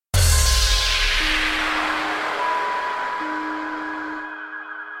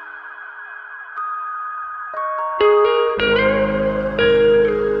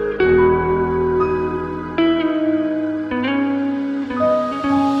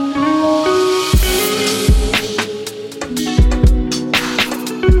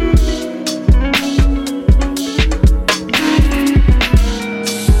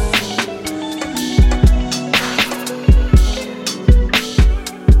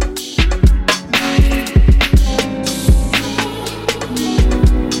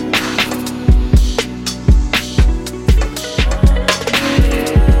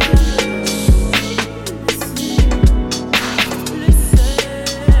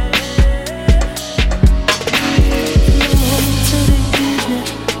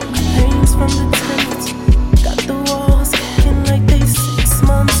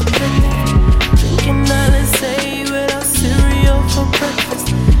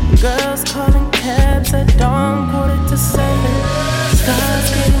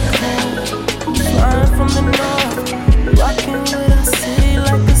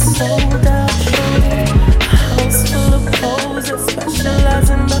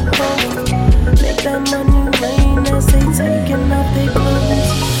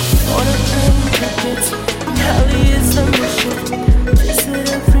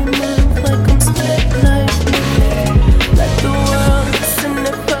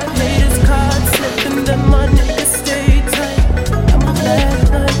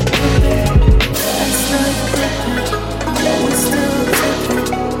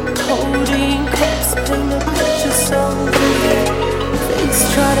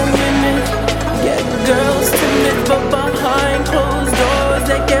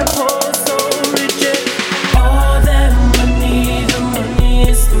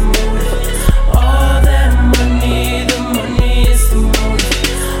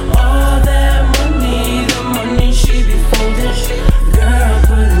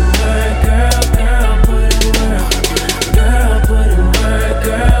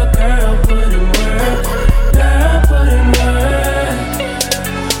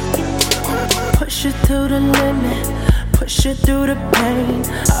to the limit, push it through the pain.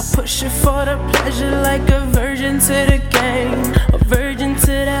 I push it for the pleasure like a virgin to the game. A virgin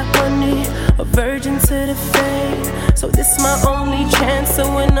to that money, a virgin to the fame. So this my only chance, so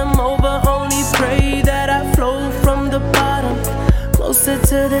when I'm over, only pray that I flow from the bottom closer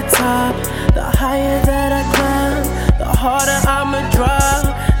to the top. The higher that I climb, the harder I'ma drop.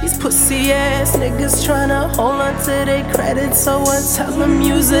 These pussy ass niggas tryna hold on to their credit, so I tell them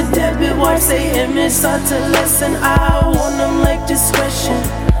use a debit. Watch they image start to lessen. I want them like discretion.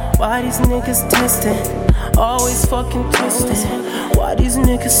 Why these niggas testing? Always fucking twisting. Why these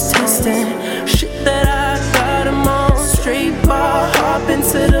niggas testing? Shit that I got them on. Straight bar, hop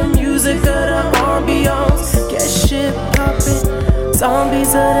into the music of the ambiance. Get shit poppin'. Zombies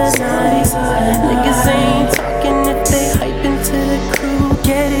of the 90s. Niggas ain't talking if they hype into the crew.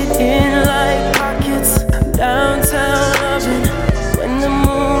 Get it in like pockets. Downtown oven. When the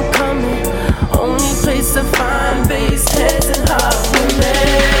moon coming, only place to find bass heads and hot women.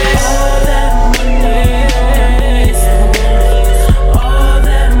 All that money, all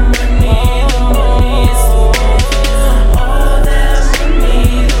that money, the money is all that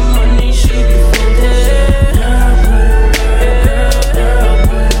money, the money should be for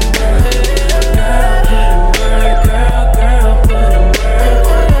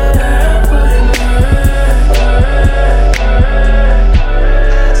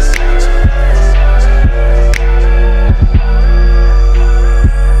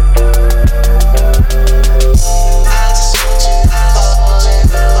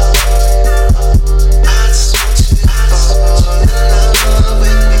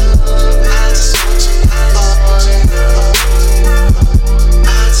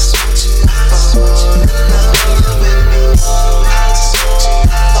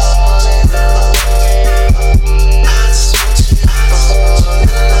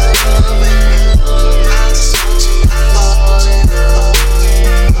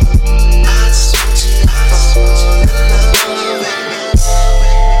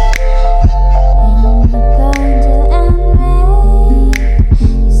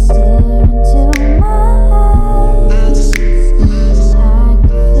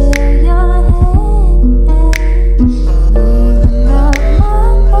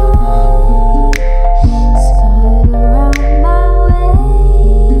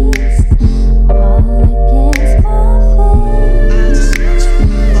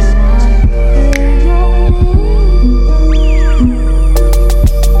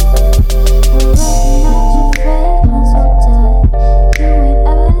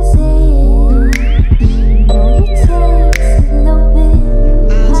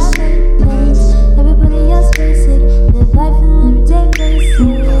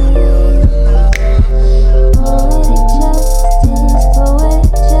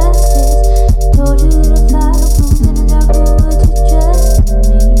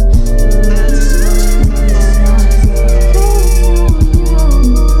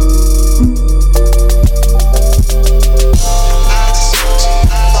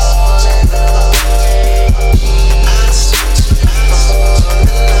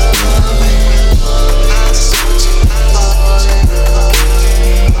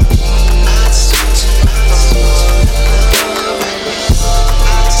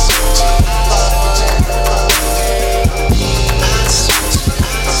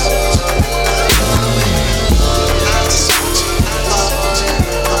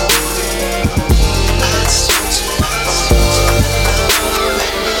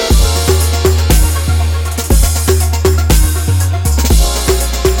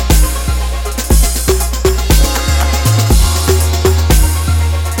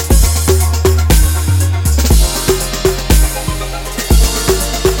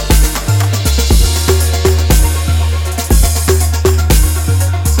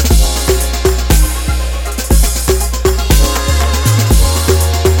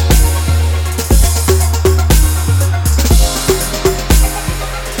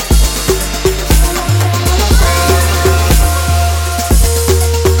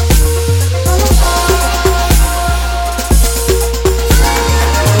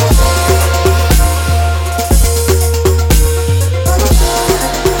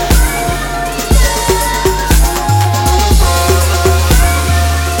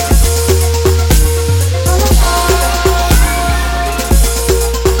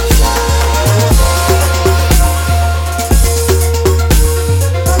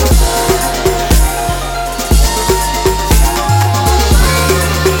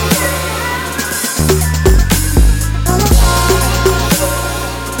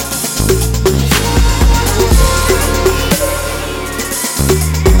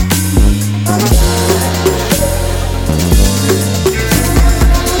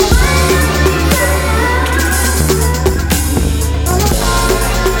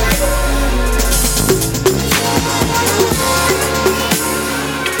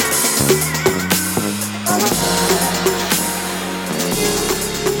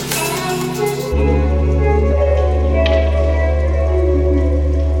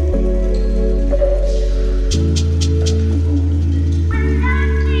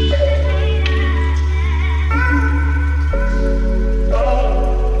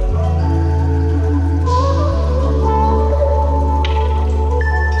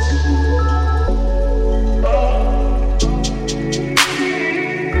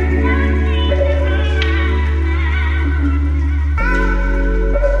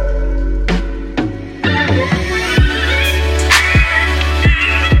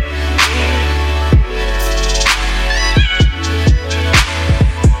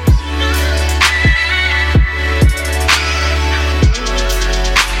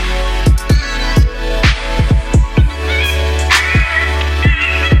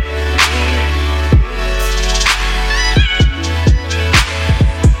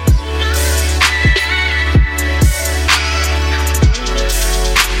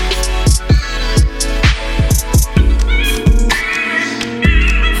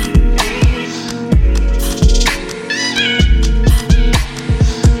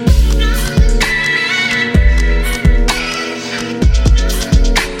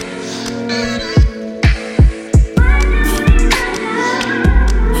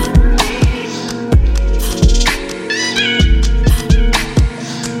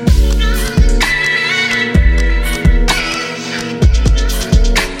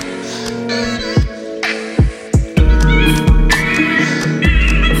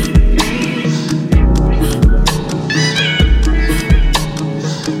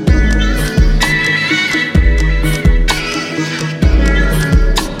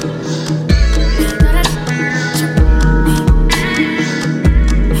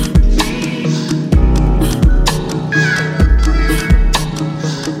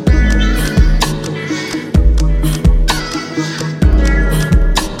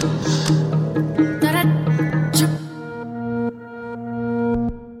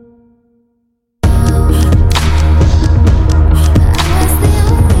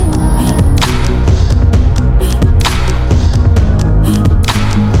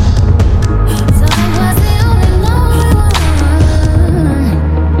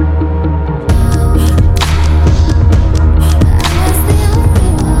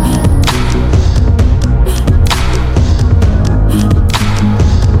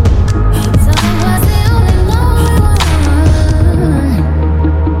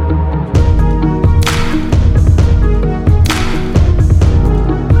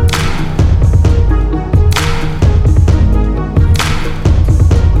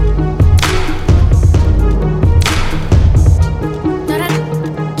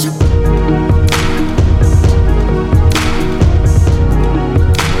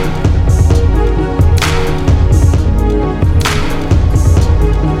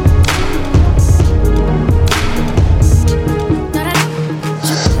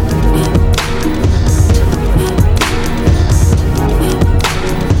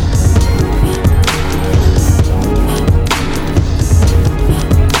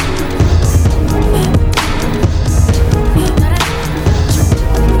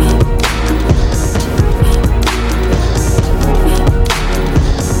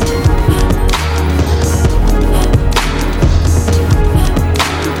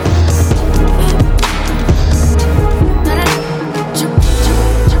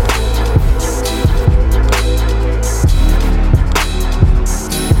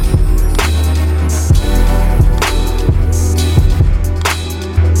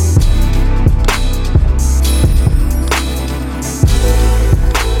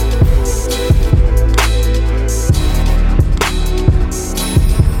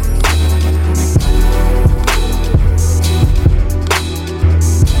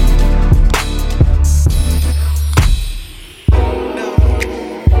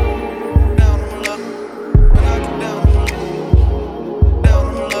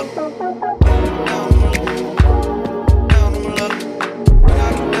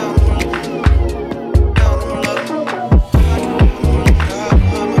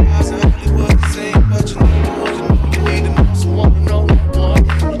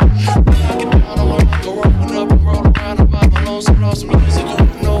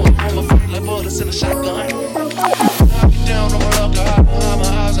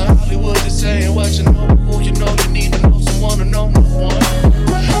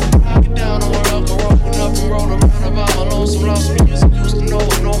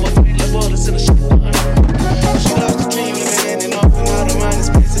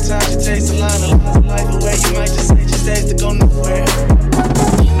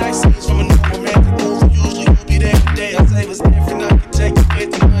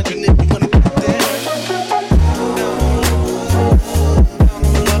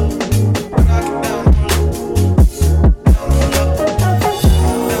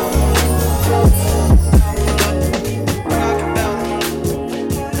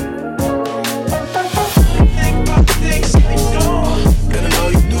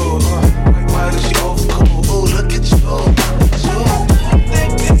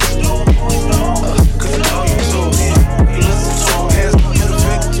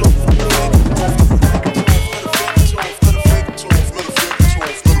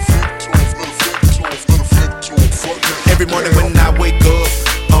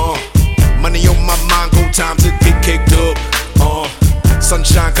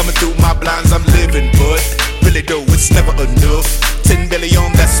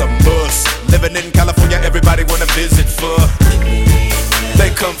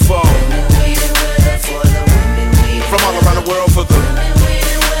come from all around the world for the.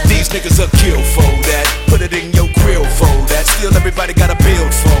 These niggas are kill for that. Put it in your grill for that. Still everybody got a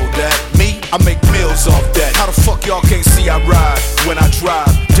build for that. Me, I make meals off that. How the fuck y'all can't see I ride when I drive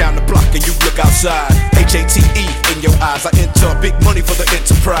down the block and you look outside? HATE in your eyes. I enter big money for the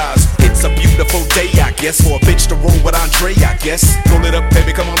enterprise. It's a beautiful day, I guess, for a bitch to roll with Andre, I guess. Roll it up,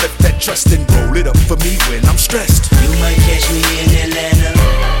 baby, come on, lift that trust and roll it up for me when I'm stressed. You might catch me in Atlanta,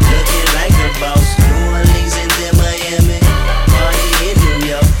 looking like a boss. New Orleans and then Miami, party in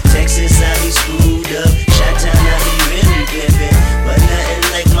New York. Texas, I be screwed up. Chi-Town, I be really pimpin'. But nothing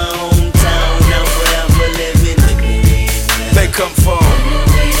like my hometown, now forever living. They come from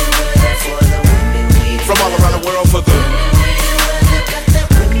all around the world for the.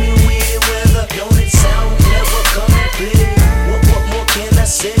 Don't it sound clever, come and play. What more can I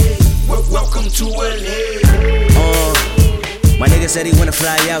say? Welcome to LA. My nigga said he wanna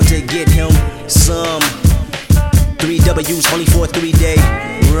fly out to get him some 3 W's only for a 3-day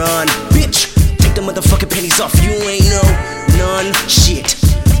run. Bitch, take the motherfucking pennies off. You ain't no none shit.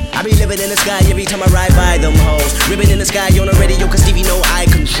 I be living in the sky every time I ride by them hoes. Ribbon in the sky on the radio, cause Stevie know I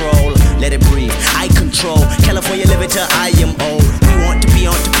control. Let it breathe, I control. California living till I am old. We want to be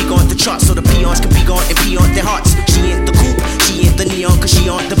on, to peak on the charts, so the peons can be gone and pee on their hearts. She ain't the coupe, she ain't the neon, cause she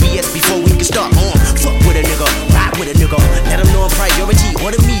on the BS before we can start on. Fuck with a nigga, ride with a nigga. Let them know I'm priority,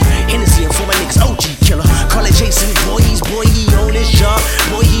 order me Hennessy and for my niggas OG killer. Call it Jason, boy, he on his job.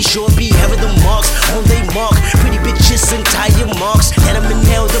 Boy, he sure be having the marks on they mark. Pretty bitches and tire marks. Let them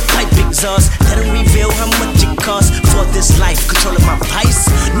inhale the pipe exhaust. Let them reveal how much it costs for this life. Controlling my vice?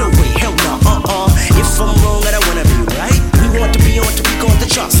 No way, hell no, If I'm wrong, I don't wanna be right. We want to be on the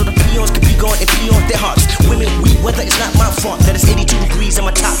charts, so the peons can be gone and pee on their hearts. Women, weather is not my fault. That is 82 degrees and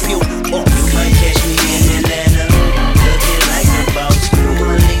my top peeled off. You might catch me in Atlanta, looking like a boss. New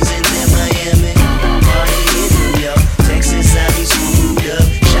Orleans and then Miami, party in New York. Texas, I be screwed up.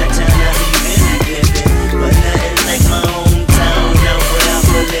 Chi-Town, I be really pimpin'. But nothing like my hometown, now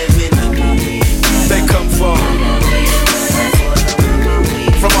forever living. They come from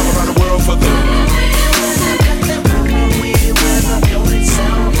all around the world for the. Don't it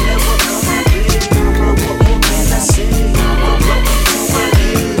sound clever, come and play. What more can I say?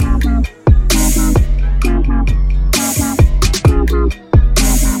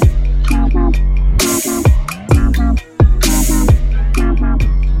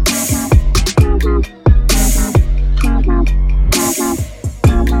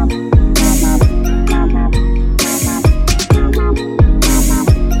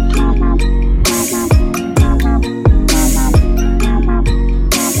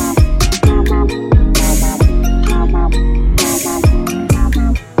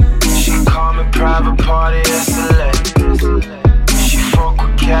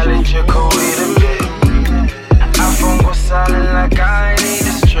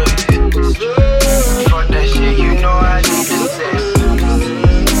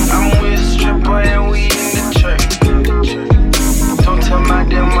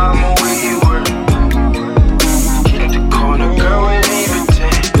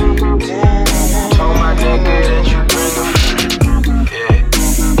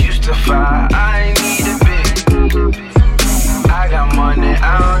 I ain't need a bitch. I got money,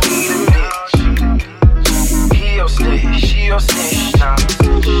 I don't need a bitch.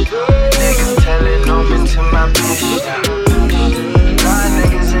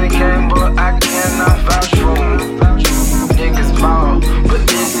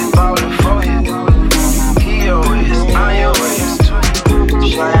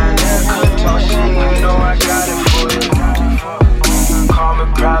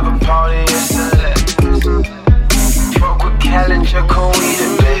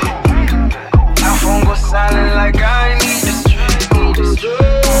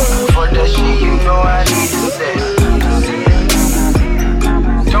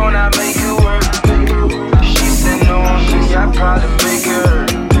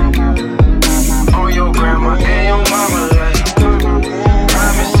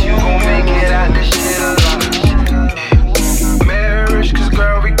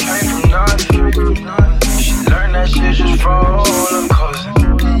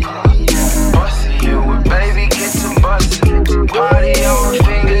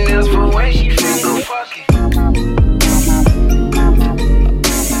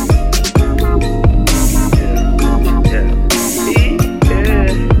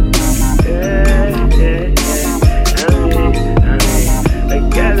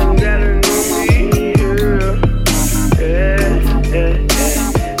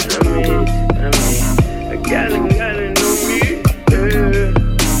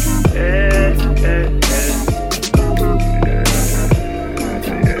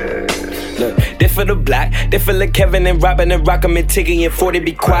 of the block. They feel like Kevin and Robin and Rock'em and Tiggy and 40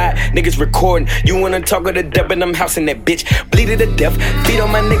 be quiet. Niggas recording. You wanna talk of the dub and I'm housing that bitch. Bleed it to death. Feed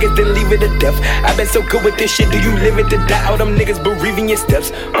on my niggas, then leave it to death. I been so good with this shit. Do you live it to die? All them niggas bereaving your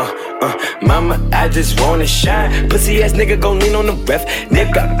steps. Mama, I just wanna shine. Pussy ass nigga gon' lean on the ref.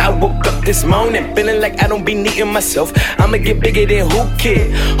 Nigga, I woke up this morning feeling like I don't be needing myself. I'ma get bigger than who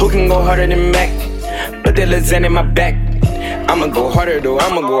kid? Who can go harder than Mac? Put that lasagna in my back. I'ma go harder though,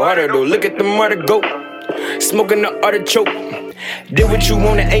 Look at the murder go. Smoking the artichoke. Did what you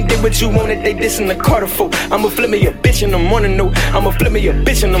wanted, ain't did what you wanted. They dissin' the Carter folk. I'ma flip me a bitch in the morning, no. I'ma flip me a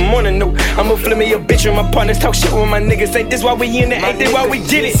bitch in the morning, no. I'ma flip me a bitch and my partners talk shit with my niggas. Ain't this why we in it? Ain't this why we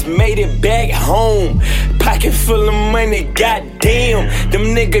did it? Made it back home. Pocket full of money, goddamn.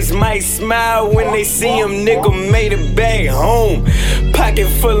 Them niggas might smile when they see him. Nigga made it back home. Pocket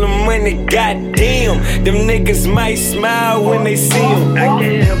full of money, goddamn. Them niggas might smile when they see him. I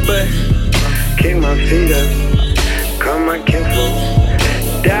can't help but kick my feet up. Call my kinfolk.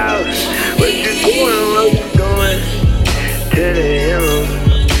 Doubt, what you doing? Where you going? To the hills.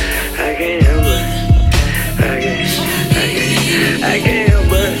 I can't help but, I can't help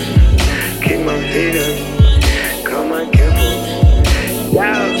but keep my feet up. Call my kinfolk.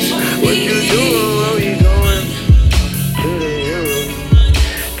 Doubt, what you doing? Where you going? To the hills.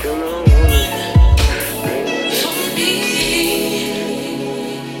 To my woman.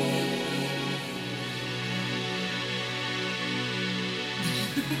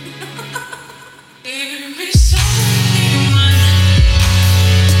 Every song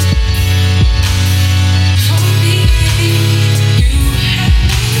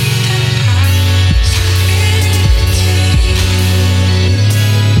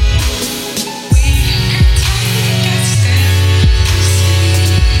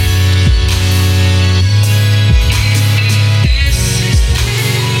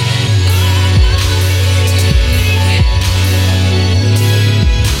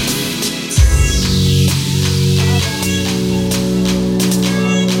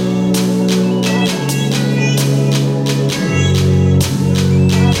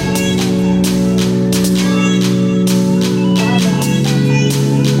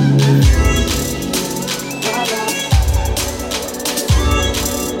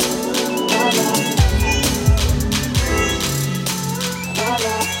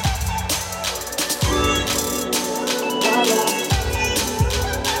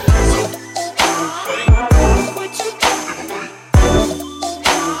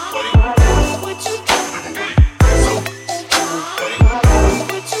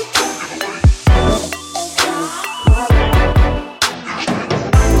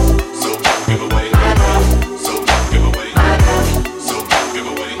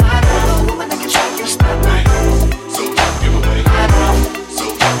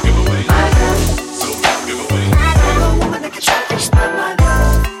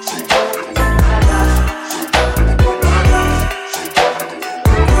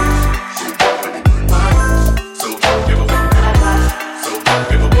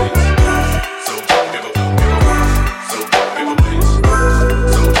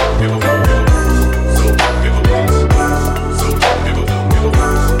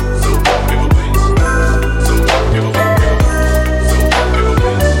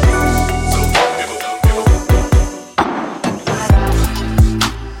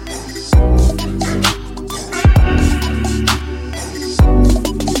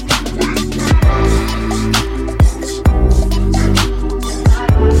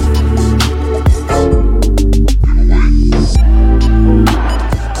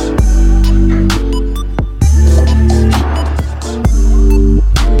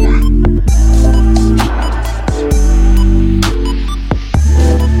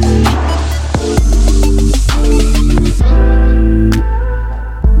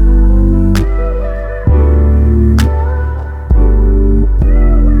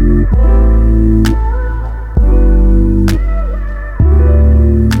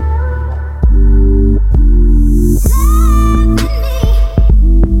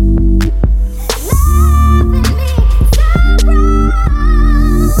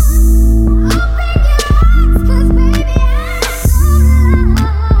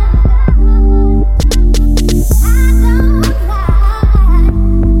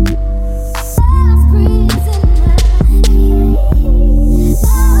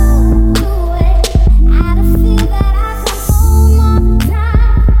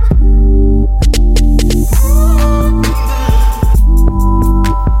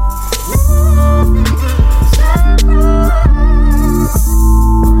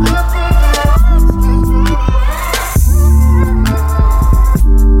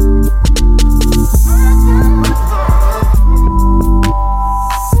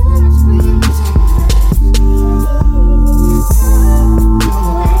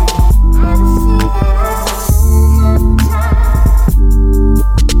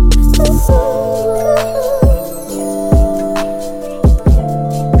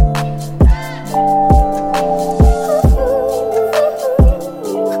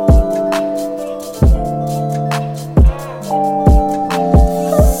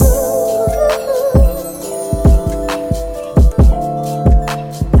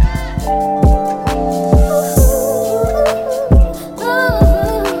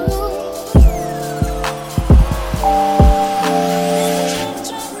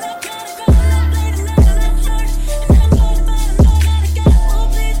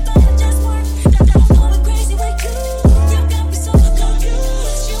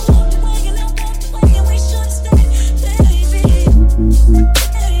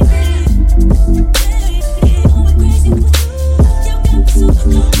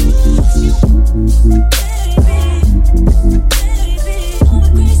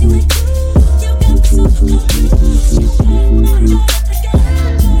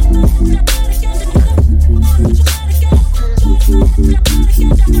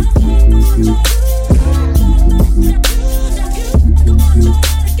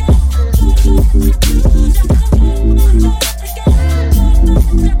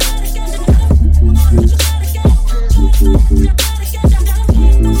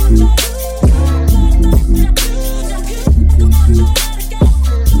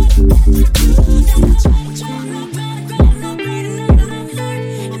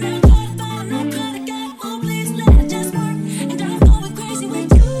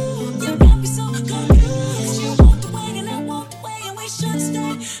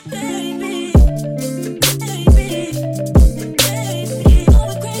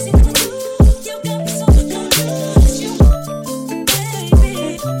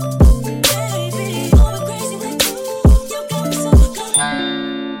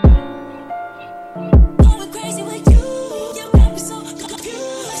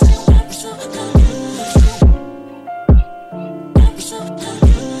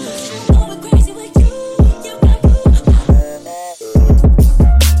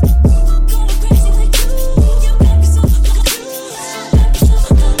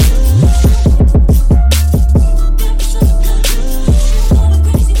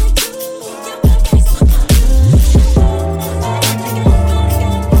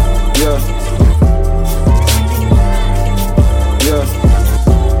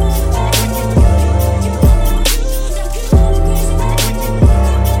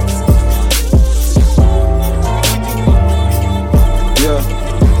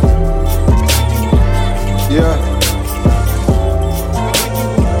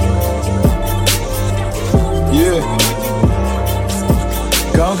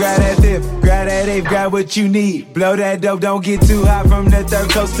Got what you need. Blow that dope, don't get too hot. From the third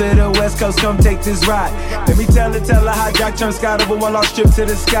coast to the west coast, come take this ride. Let me tell her how Jack turned sky over one lost trip to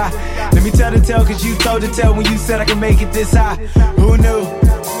the sky. Let me tell the tale, cause you told the tale when you said I can make it this high. Who knew?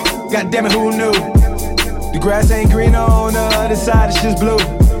 God damn it, who knew? The grass ain't green on the other side, it's just blue.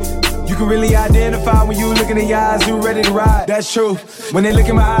 You can really identify when you look in the eyes who ready to ride, that's true. When they look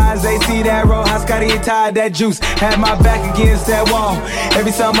in my eyes, they see that road, how Scotty ain't tied that juice. Had my back against that wall.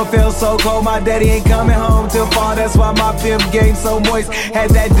 Every summer felt so cold, my daddy ain't coming home till fall. That's why my pimp game so moist.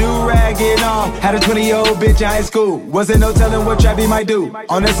 Had that do-rag and all. Had a 20-year-old bitch in high school. Wasn't no telling what Trappy might do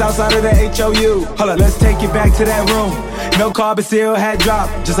on the south side of the HOU. Hold up, let's take it back to that room. No car, but still had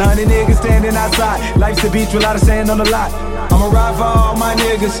dropped. Just 100 niggas standing outside. Life's a beach with a lot of sand on the lot. I'ma ride for all my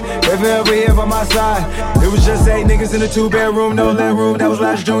niggas, if ever here by my side. It was just 8 niggas in a 2-bedroom, no living room. That was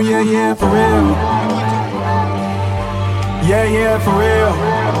last June, yeah, for real. Yeah, for real.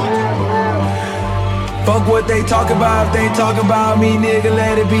 Fuck what they talk about, if they ain't talking about me, nigga,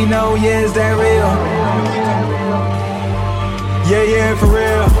 let it be known, yeah, is that real? Yeah, for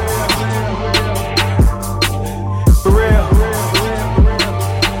real. For real.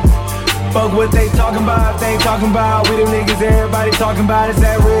 Fuck what they talking about, if they ain't talking about, we them niggas everybody talking about, is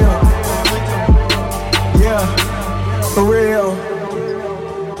that real? Yeah, for real.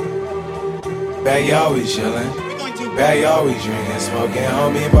 Bag always chillin', bag always drinking, smoking,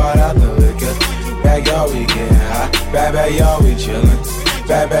 homie bought out the liquor. Bag always getting high, bag always chillin',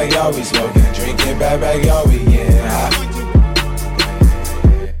 bag always smoking, drinking, bag always getting high.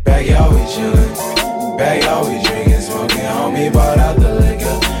 Bag always chillin', bag always drinking, smoking, homie bought out the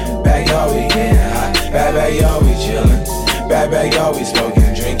liquor. Bag always getting high, bag always chillin', bag always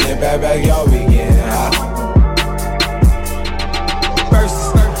smoking, drinking, bag always getting high.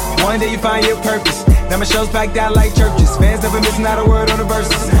 Verses, one day you find your purpose. Now my show's packed out like churches. Fans never missing out a word on the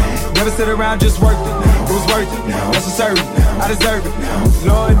verses. Never sit around, just worked it. It was worth it. That's a service. I deserve it.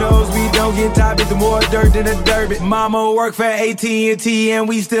 Lord knows we don't get tired, but the more dirt than a derby. Mama work for AT&T and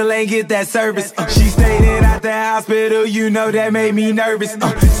we still ain't get that service. She stayed in at the hospital, you know that made me nervous.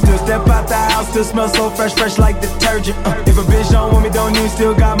 Still step out the house, still smell so fresh like detergent. If a bitch don't want me, don't you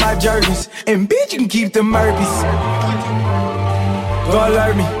still got my jerseys? And bitch, you can keep the Murphys. Go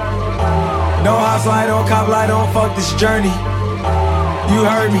alert me. No house light on, cop light on, fuck this journey. You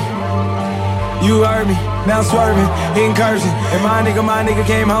heard me. You heard me, now swerving, hitting curves. And my nigga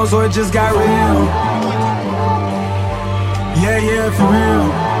came home, so it just got real. Yeah, for real.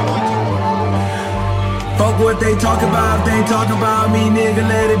 Fuck what they talk about, if they ain't talking about me, nigga,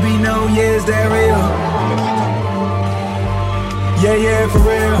 let it be known, yeah, is that real? Yeah, for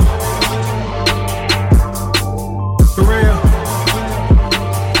real. For real.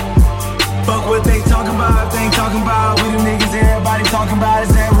 Fuck what they talking about, if they ain't talking about, we them niggas everybody talking about, is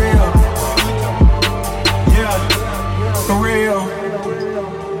that real? For real.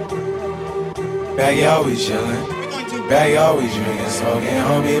 Bag always chillin', bag always drinking, smoking,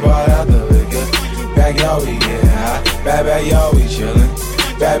 homie bought out the liquor. Bag always getting high, bag always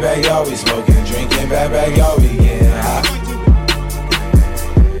chillin', bag always smoking, drinking, bag always getting high.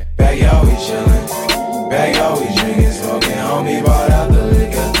 Bag always chillin', bag always drinking, smoking, homie bought out the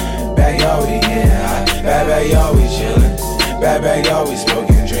liquor. Bag always getting high, bag always chillin', bag always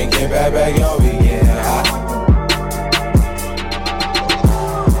smoking, drinking, bag always getting high.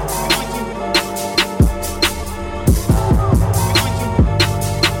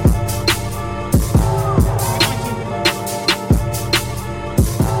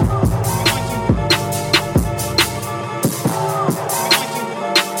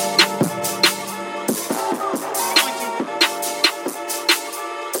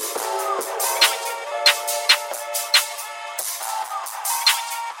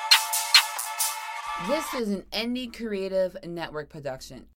 This is an Indie Creative Network production.